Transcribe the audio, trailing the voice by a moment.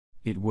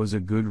It was a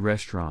good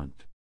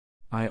restaurant.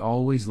 I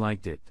always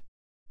liked it.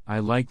 I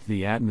liked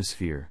the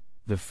atmosphere,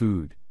 the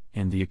food,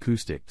 and the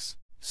acoustics.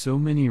 So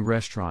many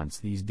restaurants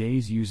these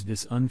days use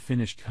this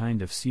unfinished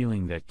kind of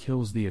ceiling that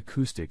kills the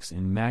acoustics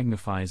and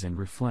magnifies and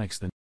reflects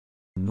the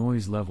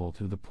noise level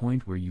to the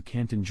point where you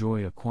can't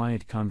enjoy a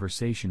quiet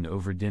conversation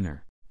over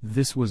dinner.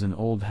 This was an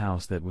old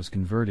house that was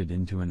converted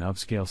into an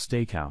upscale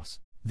steakhouse.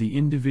 The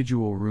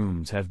individual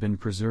rooms have been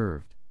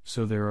preserved,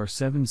 so there are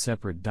 7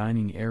 separate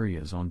dining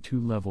areas on 2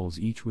 levels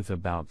each with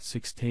about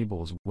 6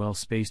 tables well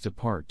spaced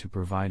apart to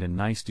provide a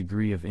nice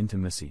degree of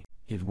intimacy.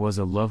 It was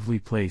a lovely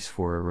place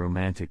for a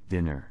romantic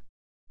dinner.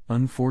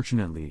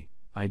 Unfortunately,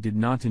 I did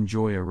not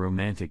enjoy a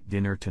romantic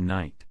dinner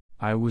tonight.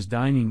 I was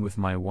dining with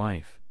my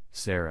wife,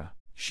 Sarah.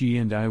 She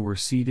and I were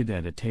seated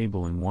at a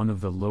table in one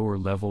of the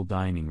lower-level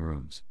dining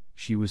rooms.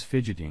 She was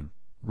fidgeting,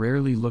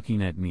 rarely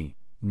looking at me,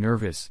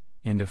 nervous,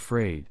 and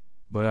afraid,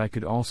 but I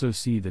could also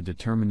see the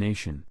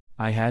determination.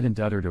 I hadn't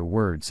uttered a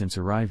word since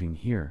arriving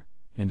here,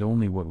 and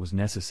only what was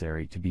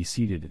necessary to be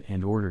seated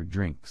and order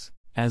drinks.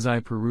 As I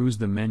perused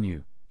the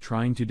menu,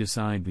 trying to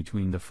decide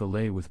between the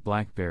filet with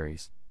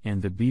blackberries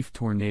and the beef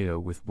tornado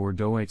with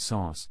Bordeauxite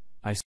sauce,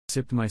 I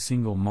sipped my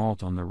single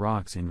malt on the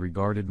rocks and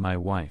regarded my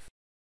wife.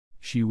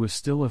 She was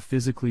still a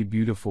physically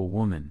beautiful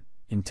woman,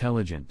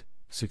 intelligent,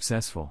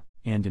 successful,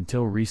 and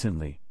until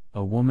recently,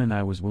 a woman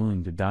I was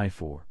willing to die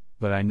for,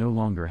 but I no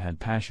longer had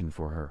passion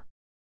for her.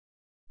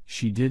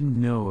 She didn't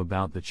know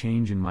about the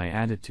change in my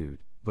attitude,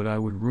 but I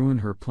would ruin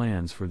her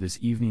plans for this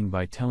evening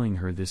by telling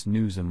her this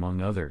news among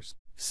others.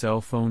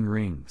 Cell phone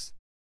rings.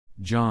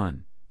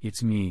 John,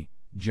 it's me,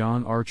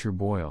 John Archer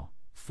Boyle,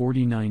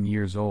 49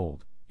 years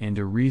old, and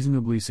a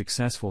reasonably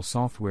successful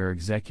software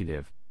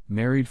executive,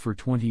 married for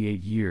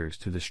 28 years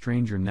to the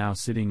stranger now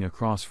sitting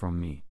across from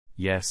me.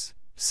 Yes,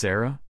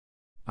 Sarah?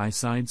 I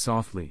sighed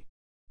softly.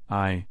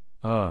 I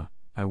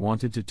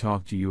wanted to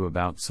talk to you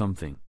about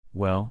something.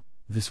 Well,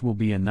 this will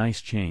be a nice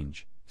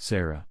change,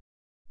 Sarah.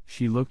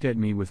 She looked at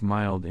me with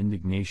mild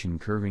indignation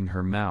curving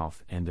her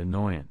mouth and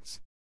annoyance.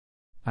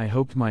 I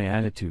hoped my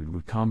attitude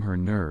would calm her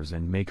nerves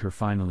and make her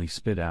finally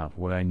spit out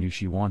what I knew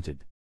she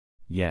wanted.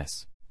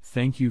 Yes,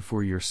 thank you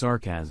for your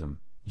sarcasm,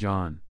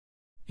 John.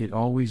 It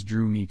always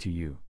drew me to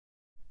you.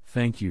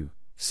 Thank you,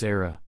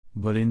 Sarah,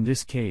 but in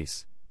this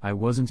case, I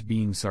wasn't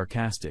being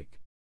sarcastic.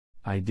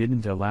 I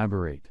didn't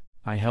elaborate.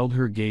 I held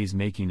her gaze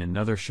making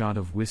another shot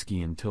of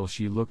whiskey until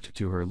she looked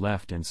to her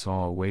left and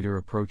saw a waiter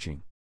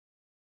approaching.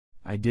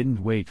 I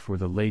didn't wait for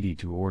the lady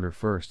to order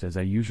first as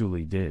I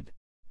usually did.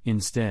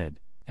 Instead,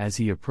 as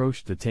he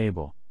approached the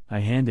table, I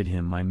handed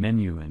him my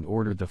menu and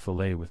ordered the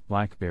filet with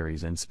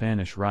blackberries and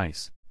Spanish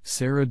rice.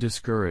 Sarah,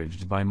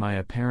 discouraged by my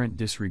apparent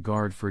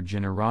disregard for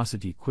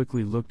generosity,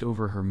 quickly looked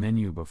over her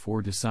menu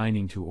before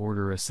deciding to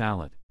order a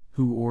salad.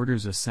 Who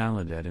orders a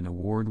salad at an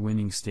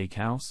award-winning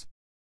steakhouse?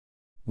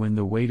 When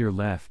the waiter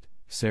left,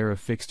 Sarah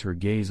fixed her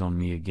gaze on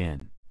me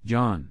again.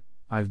 John,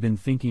 I've been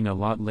thinking a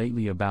lot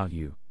lately about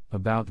you,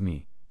 about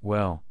me,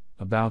 well,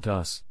 about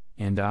us,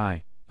 and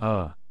I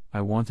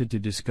wanted to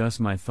discuss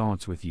my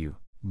thoughts with you.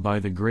 By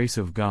the grace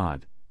of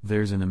God,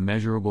 there's an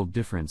immeasurable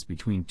difference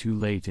between too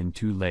late and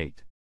too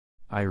late.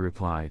 I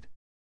replied.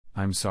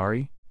 I'm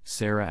sorry?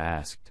 Sarah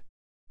asked.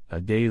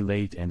 A day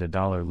late and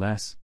 $1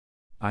 less?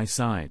 I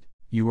sighed.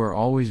 You are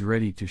always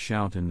ready to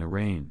shout in the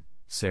rain,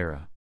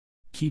 Sarah.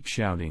 Keep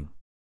shouting.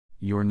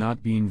 You're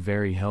not being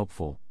very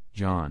helpful,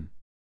 John.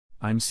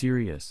 I'm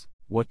serious.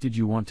 What did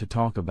you want to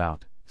talk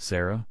about,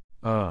 Sarah?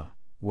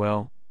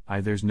 Well,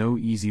 there's no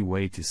easy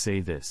way to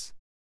say this.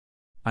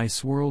 I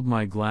swirled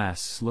my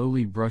glass,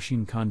 slowly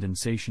brushing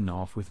condensation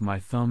off with my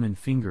thumb and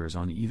fingers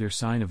on either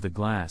side of the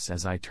glass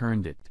as I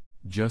turned it.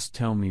 Just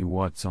tell me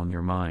what's on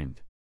your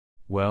mind.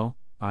 Well,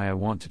 I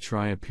want to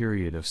try a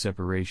period of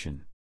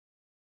separation.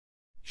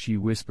 She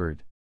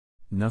whispered.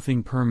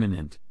 Nothing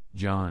permanent,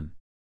 John.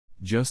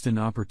 Just an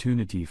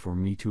opportunity for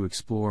me to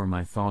explore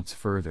my thoughts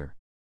further.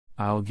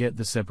 I'll get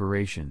the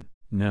separation.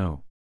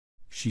 No.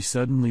 She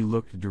suddenly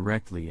looked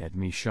directly at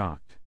me,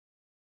 shocked.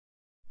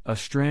 A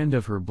strand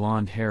of her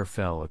blonde hair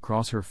fell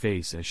across her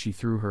face as she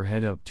threw her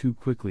head up too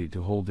quickly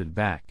to hold it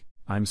back.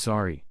 I'm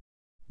sorry.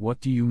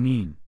 What do you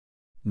mean?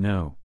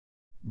 No.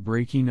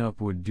 Breaking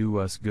up would do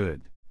us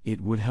good.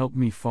 It would help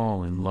me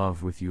fall in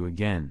love with you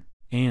again.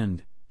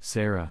 And,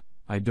 Sarah,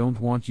 I don't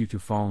want you to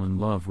fall in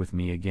love with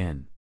me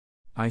again.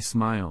 I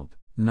smiled,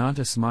 not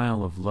a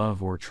smile of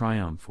love or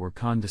triumph or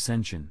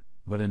condescension,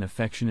 but an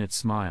affectionate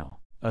smile.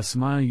 A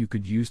smile you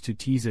could use to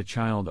tease a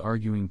child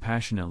arguing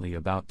passionately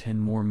about 10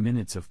 more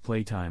minutes of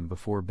playtime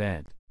before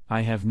bed.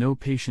 I have no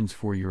patience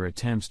for your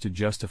attempts to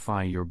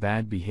justify your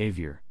bad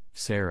behavior,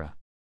 Sarah.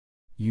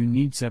 You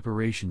need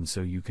separation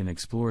so you can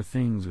explore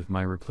things with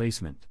my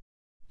replacement.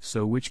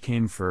 So which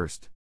came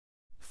first?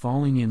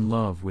 Falling in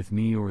love with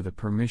me or the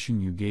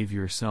permission you gave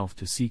yourself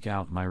to seek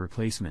out my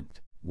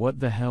replacement? What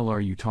the hell are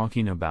you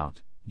talking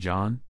about,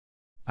 John?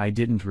 I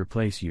didn't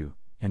replace you,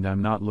 and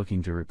I'm not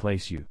looking to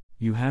replace you.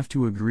 You have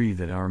to agree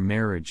that our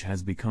marriage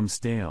has become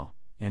stale,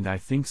 and I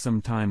think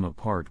some time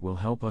apart will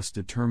help us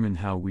determine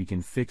how we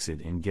can fix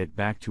it and get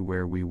back to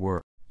where we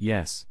were.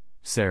 Yes,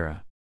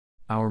 Sarah.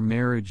 Our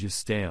marriage is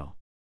stale.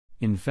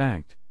 In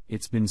fact,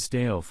 it's been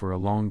stale for a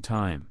long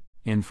time,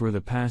 and for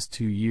the past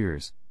 2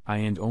 years, I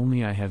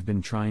have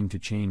been trying to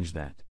change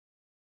that.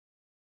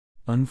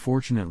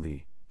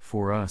 Unfortunately,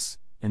 for us,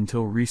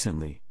 until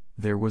recently,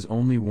 there was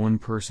only one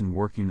person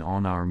working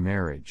on our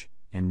marriage,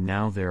 and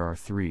now there are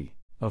 3.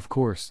 Of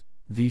course,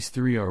 these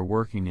 3 are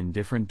working in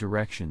different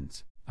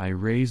directions. I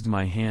raised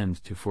my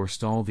hand to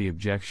forestall the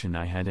objection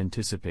I had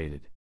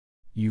anticipated.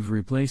 You've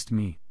replaced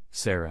me,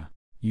 Sarah.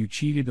 You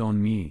cheated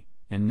on me,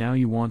 and now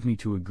you want me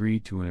to agree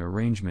to an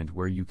arrangement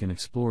where you can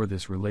explore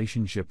this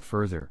relationship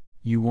further.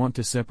 You want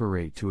to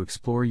separate to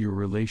explore your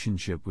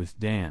relationship with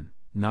Dan,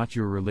 not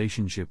your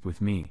relationship with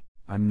me.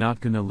 I'm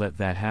not gonna let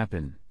that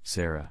happen,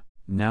 Sarah.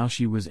 Now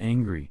she was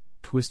angry,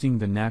 twisting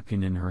the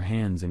napkin in her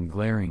hands and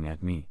glaring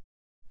at me.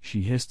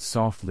 She hissed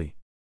softly.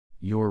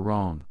 You're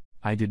wrong.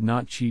 I did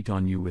not cheat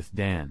on you with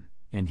Dan,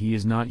 and he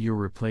is not your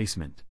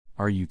replacement.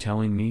 Are you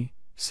telling me,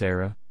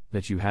 Sarah,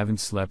 that you haven't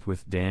slept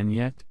with Dan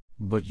yet?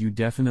 But you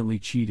definitely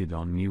cheated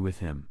on me with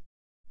him.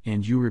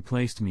 And you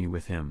replaced me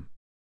with him.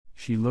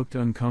 She looked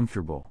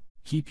uncomfortable.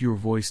 Keep your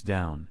voice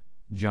down,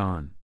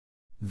 John.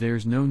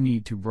 There's no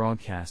need to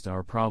broadcast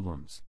our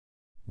problems.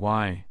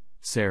 Why,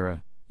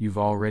 Sarah, you've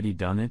already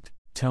done it?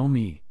 Tell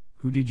me,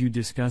 who did you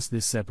discuss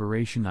this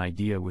separation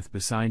idea with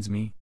besides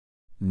me?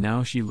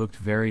 Now she looked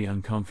very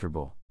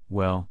uncomfortable.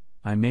 Well,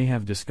 I may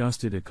have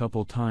discussed it a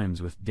couple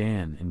times with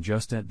Dan, and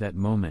just at that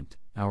moment,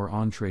 our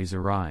entrees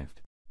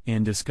arrived.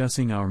 And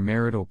discussing our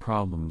marital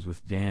problems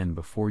with Dan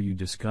before you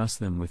discuss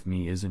them with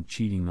me isn't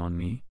cheating on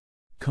me?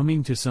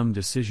 Coming to some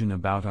decision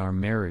about our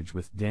marriage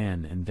with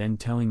Dan and then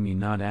telling me,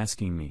 not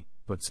asking me,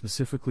 but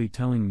specifically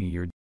telling me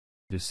your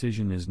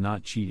decision is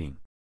not cheating.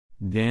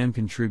 Dan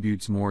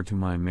contributes more to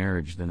my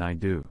marriage than I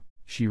do.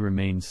 She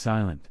remained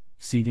silent,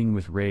 seething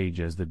with rage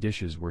as the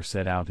dishes were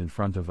set out in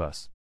front of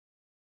us.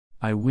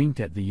 I winked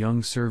at the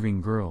young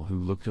serving girl who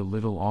looked a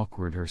little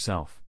awkward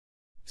herself.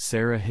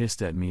 Sarah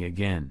hissed at me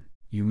again.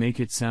 You make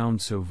it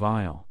sound so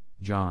vile,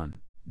 John.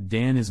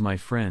 Dan is my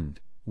friend,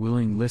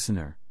 willing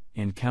listener,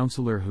 and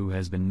counselor who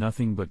has been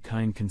nothing but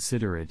kind,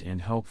 considerate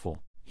and helpful.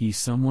 He's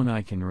someone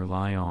I can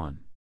rely on.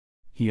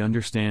 He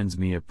understands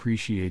me,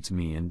 appreciates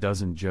me and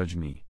doesn't judge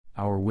me.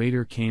 Our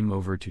waiter came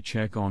over to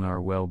check on our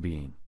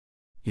well-being.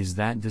 Is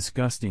that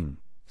disgusting,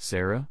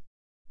 Sarah?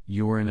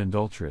 You're an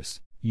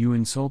adulteress. You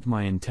insult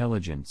my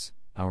intelligence,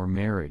 our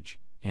marriage,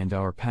 and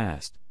our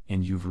past,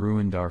 and you've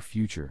ruined our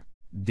future.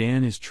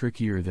 Dan is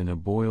trickier than a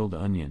boiled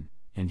onion,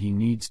 and he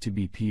needs to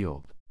be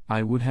peeled.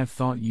 I would have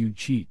thought you'd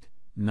cheat,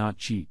 not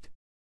cheat.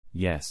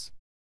 Yes.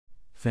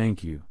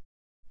 Thank you.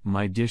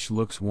 My dish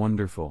looks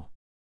wonderful.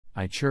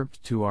 I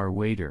chirped to our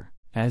waiter,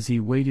 as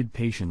he waited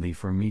patiently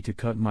for me to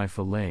cut my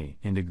fillet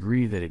and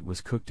agree that it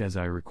was cooked as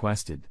I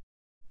requested.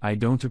 I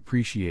don't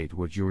appreciate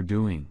what you're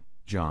doing,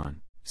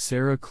 John.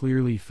 Sarah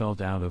clearly felt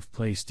out of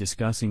place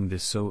discussing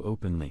this so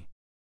openly.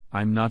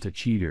 I'm not a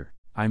cheater.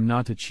 I'm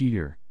not a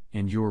cheater.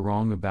 And you're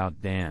wrong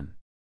about Dan.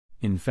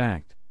 In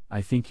fact,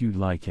 I think you'd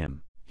like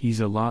him. He's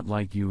a lot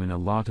like you in a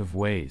lot of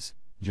ways,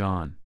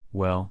 John.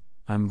 Well,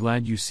 I'm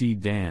glad you see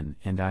Dan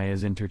and I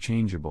as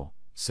interchangeable,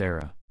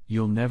 Sarah.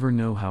 You'll never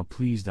know how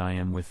pleased I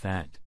am with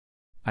that.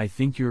 I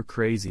think you're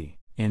crazy,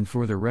 and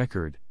for the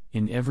record,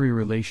 in every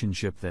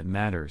relationship that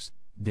matters,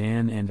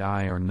 Dan and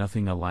I are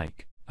nothing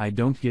alike. I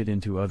don't get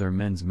into other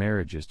men's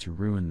marriages to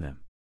ruin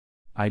them.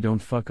 I don't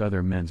fuck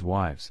other men's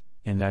wives,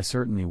 and I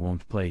certainly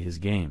won't play his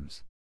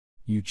games.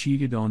 You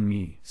cheated on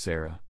me,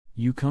 Sarah.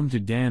 You come to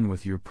Dan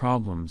with your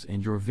problems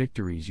and your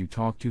victories. You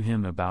talk to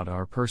him about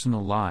our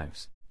personal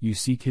lives. You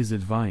seek his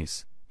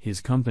advice, his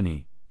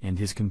company, and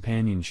his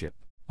companionship.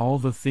 All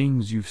the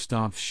things you've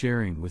stopped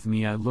sharing with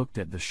me. I looked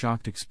at the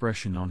shocked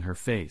expression on her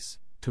face,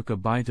 took a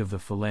bite of the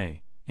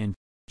fillet, and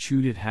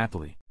chewed it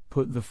happily,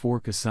 put the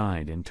fork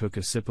aside and took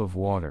a sip of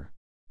water.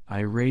 I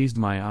raised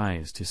my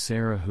eyes to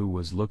Sarah, who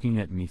was looking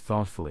at me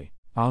thoughtfully.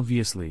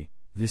 Obviously,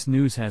 this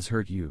news has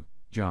hurt you,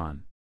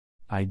 John.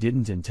 I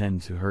didn't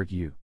intend to hurt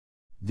you.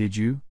 Did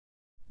you?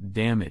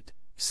 Damn it,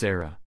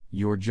 Sarah,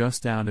 you're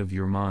just out of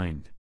your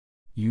mind.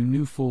 You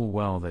knew full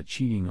well that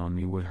cheating on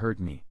me would hurt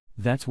me.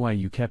 That's why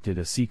you kept it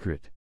a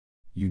secret.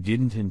 You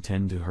didn't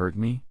intend to hurt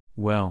me?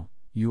 Well,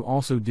 you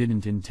also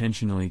didn't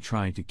intentionally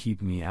try to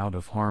keep me out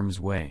of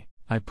harm's way.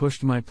 I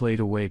pushed my plate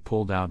away,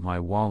 pulled out my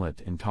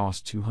wallet and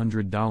tossed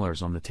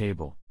 $200 on the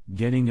table.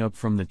 Getting up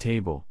from the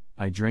table,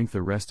 I drank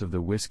the rest of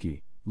the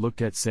whiskey,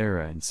 looked at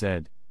Sarah and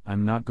said,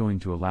 I'm not going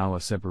to allow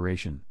a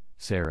separation,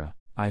 Sarah.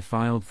 I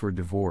filed for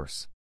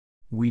divorce.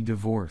 We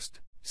divorced.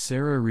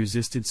 Sarah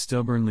resisted,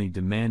 stubbornly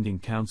demanding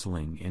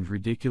counseling and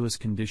ridiculous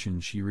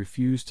conditions. She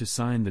refused to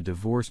sign the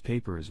divorce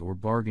papers or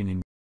bargain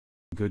in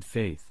good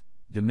faith,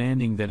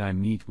 demanding that I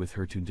meet with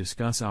her to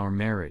discuss our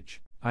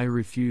marriage. I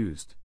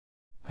refused.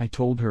 I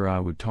told her I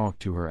would talk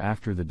to her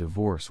after the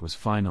divorce was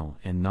final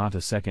and not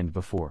a second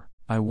before.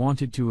 I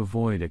wanted to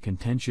avoid a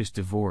contentious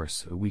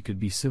divorce so we could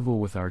be civil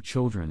with our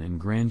children and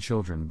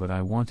grandchildren, but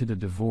I wanted a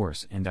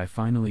divorce and I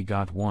finally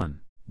got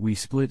one. We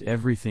split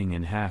everything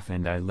in half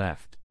and I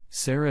left.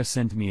 Sarah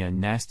sent me a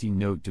nasty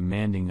note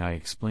demanding I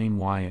explain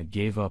why I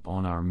gave up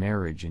on our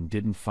marriage and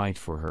didn't fight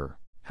for her.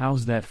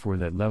 How's that for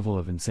that level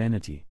of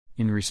insanity?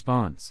 In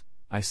response,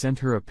 I sent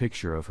her a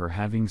picture of her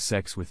having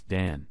sex with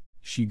Dan.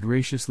 She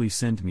graciously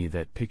sent me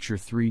that picture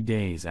 3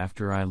 days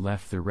after I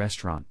left the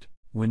restaurant.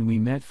 When we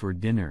met for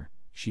dinner,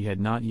 she had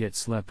not yet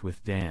slept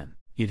with Dan.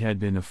 It had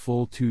been a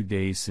full 2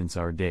 days since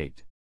our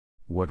date.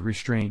 What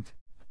restraint?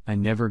 I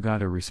never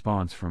got a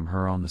response from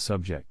her on the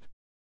subject.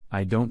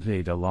 I don't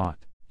date a lot.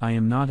 I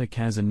am not a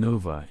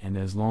Casanova, and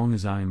as long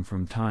as I am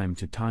from time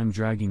to time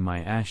dragging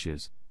my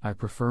ashes, I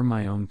prefer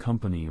my own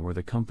company or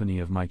the company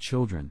of my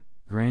children,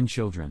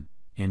 grandchildren,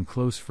 and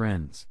close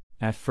friends.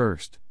 At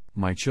first,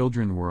 my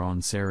children were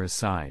on Sarah's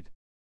side.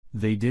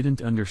 They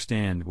didn't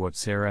understand what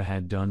Sarah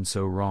had done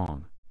so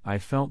wrong. I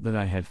felt that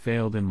I had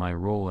failed in my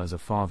role as a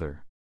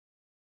father.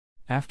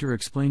 After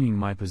explaining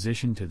my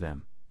position to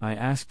them, I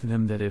asked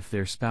them that if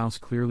their spouse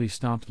clearly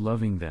stopped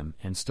loving them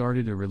and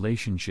started a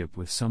relationship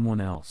with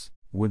someone else,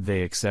 would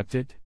they accept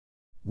it?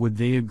 Would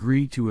they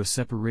agree to a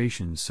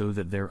separation so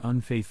that their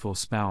unfaithful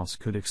spouse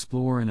could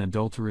explore an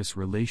adulterous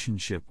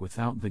relationship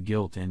without the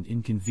guilt and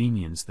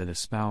inconvenience that a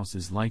spouse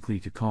is likely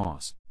to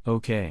cause?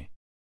 Okay.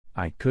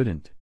 I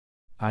couldn't.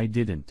 I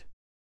didn't.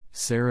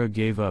 Sarah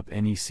gave up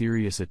any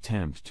serious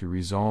attempt to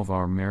resolve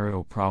our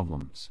marital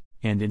problems,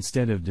 and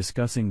instead of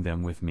discussing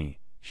them with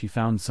me, she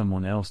found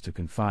someone else to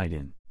confide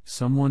in,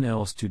 someone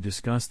else to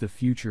discuss the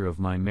future of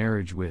my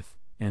marriage with,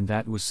 and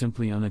that was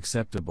simply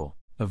unacceptable.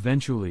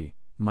 Eventually,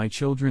 my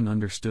children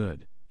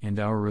understood, and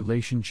our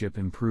relationship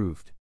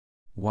improved.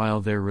 While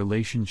their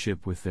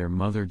relationship with their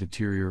mother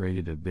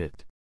deteriorated a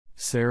bit.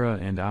 Sarah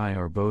and I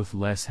are both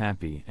less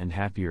happy and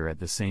happier at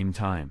the same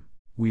time.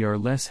 We are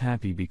less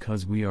happy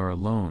because we are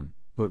alone,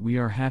 but we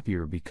are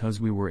happier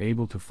because we were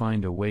able to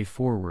find a way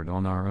forward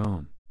on our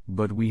own.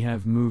 But we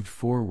have moved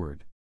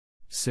forward.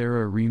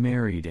 Sarah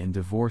remarried and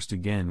divorced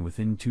again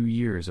within 2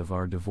 years of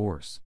our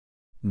divorce.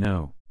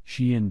 No.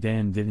 She and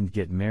Dan didn't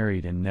get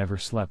married and never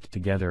slept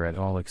together at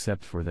all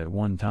except for that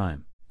one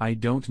time. I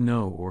don't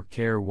know or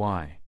care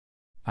why.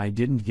 I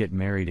didn't get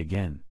married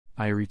again.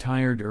 I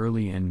retired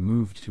early and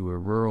moved to a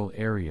rural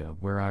area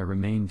where I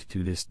remained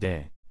to this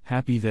day,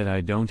 happy that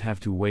I don't have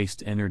to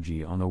waste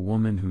energy on a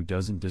woman who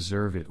doesn't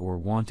deserve it or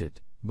want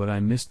it, but I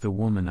missed the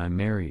woman I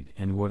married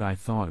and what I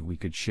thought we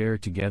could share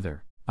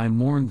together. I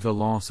mourned the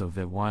loss of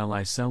that while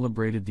I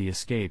celebrated the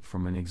escape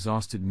from an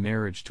exhausted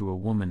marriage to a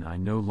woman I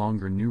no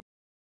longer knew,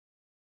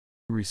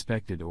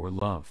 respected or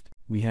loved.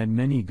 We had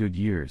many good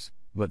years,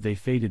 but they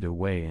faded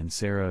away and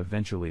Sarah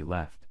eventually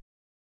left.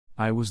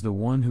 I was the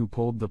one who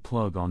pulled the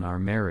plug on our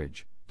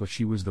marriage, but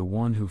she was the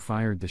one who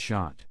fired the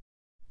shot.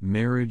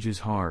 Marriage is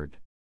hard.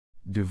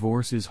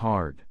 Divorce is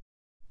hard.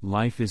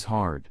 Life is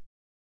hard.